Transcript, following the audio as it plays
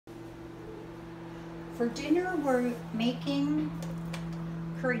For dinner, we're making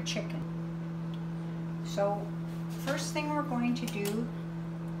curry chicken. So first thing we're going to do,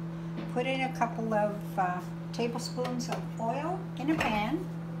 put in a couple of tablespoons of oil in a pan,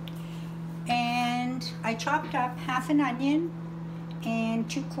 and I chopped up half an onion and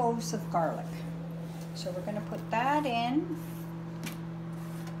 2 cloves of garlic. So we're going to put that in,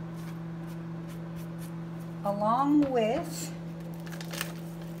 along with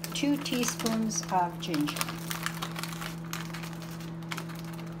 2 teaspoons of ginger.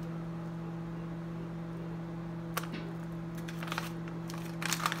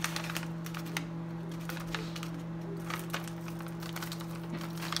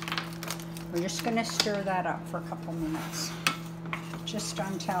 We're just going to stir that up for a couple minutes, just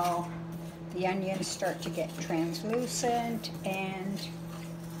until the onions start to get translucent and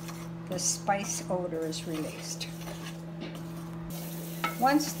the spice odor is released.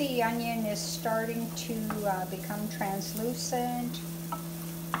 Once the onion is starting to become translucent,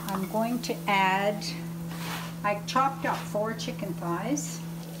 I'm going to add, I chopped up 4 chicken thighs,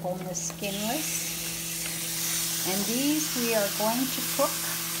 boneless, skinless, and these we are going to cook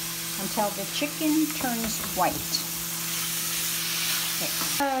until the chicken turns white.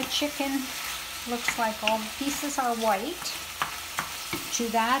 Okay. Chicken looks like all the pieces are white. To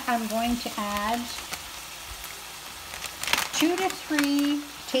that, I'm going to add 2 to 3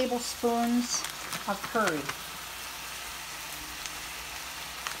 tablespoons of curry.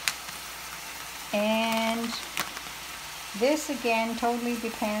 And this again totally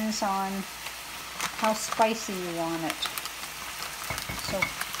depends on how spicy you want it. So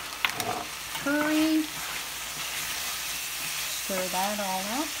curry, stir that all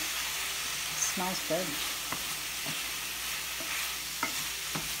up. It smells good.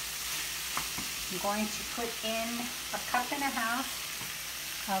 I'm going to put in 1.5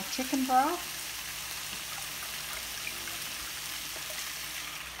 cups of chicken broth.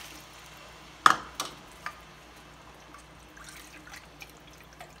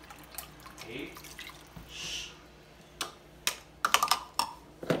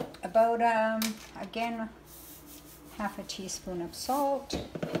 About, again, 1/2 teaspoon of salt.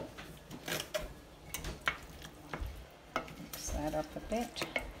 Mix that up a bit.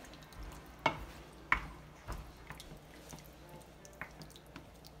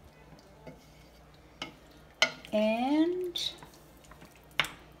 And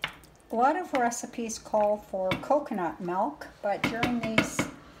a lot of recipes call for coconut milk, but during these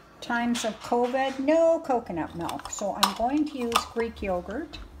times of COVID, no coconut milk. So I'm going to use Greek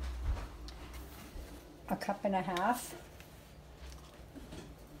yogurt, 1.5 cups.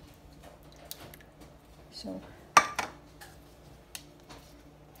 So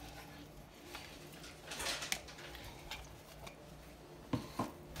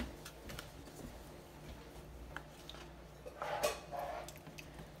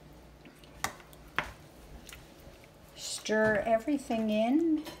stir everything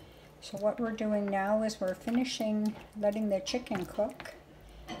in. So what we're doing now is we're finishing letting the chicken cook,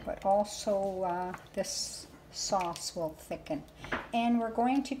 but also this sauce will thicken. And we're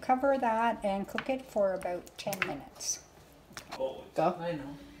going to cover that and cook it for about 10 minutes. Go. I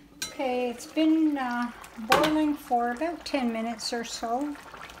know. Okay, it's been boiling for about 10 minutes or so.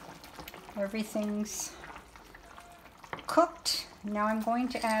 Everything's cooked. Now I'm going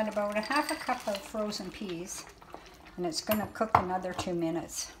to add about 1/2 cup of frozen peas, and it's going to cook another 2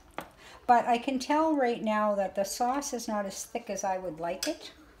 minutes. But I can tell right now that the sauce is not as thick as I would like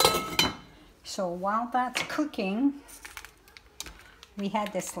it. So while that's cooking, we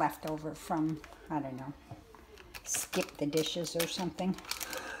had this left over from, I don't know, skip the dishes or something.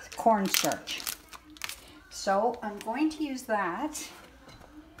 Cornstarch. So I'm going to use that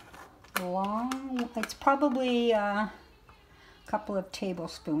along, it's probably a couple of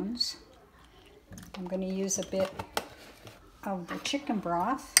tablespoons. I'm going to use a bit of the chicken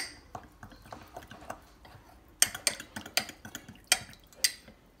broth.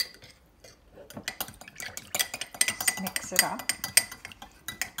 Just mix it up.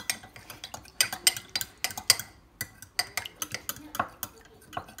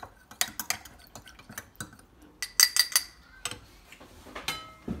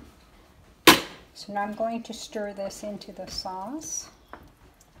 So now I'm going to stir this into the sauce.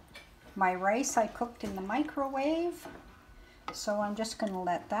 My rice I cooked in the microwave, so I'm just going to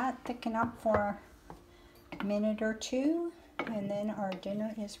let that thicken up for a minute or 2, and then our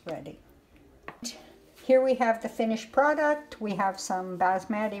dinner is ready. Here we have the finished product. We have some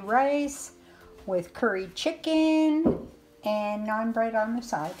basmati rice with curried chicken and naan bread on the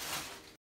side.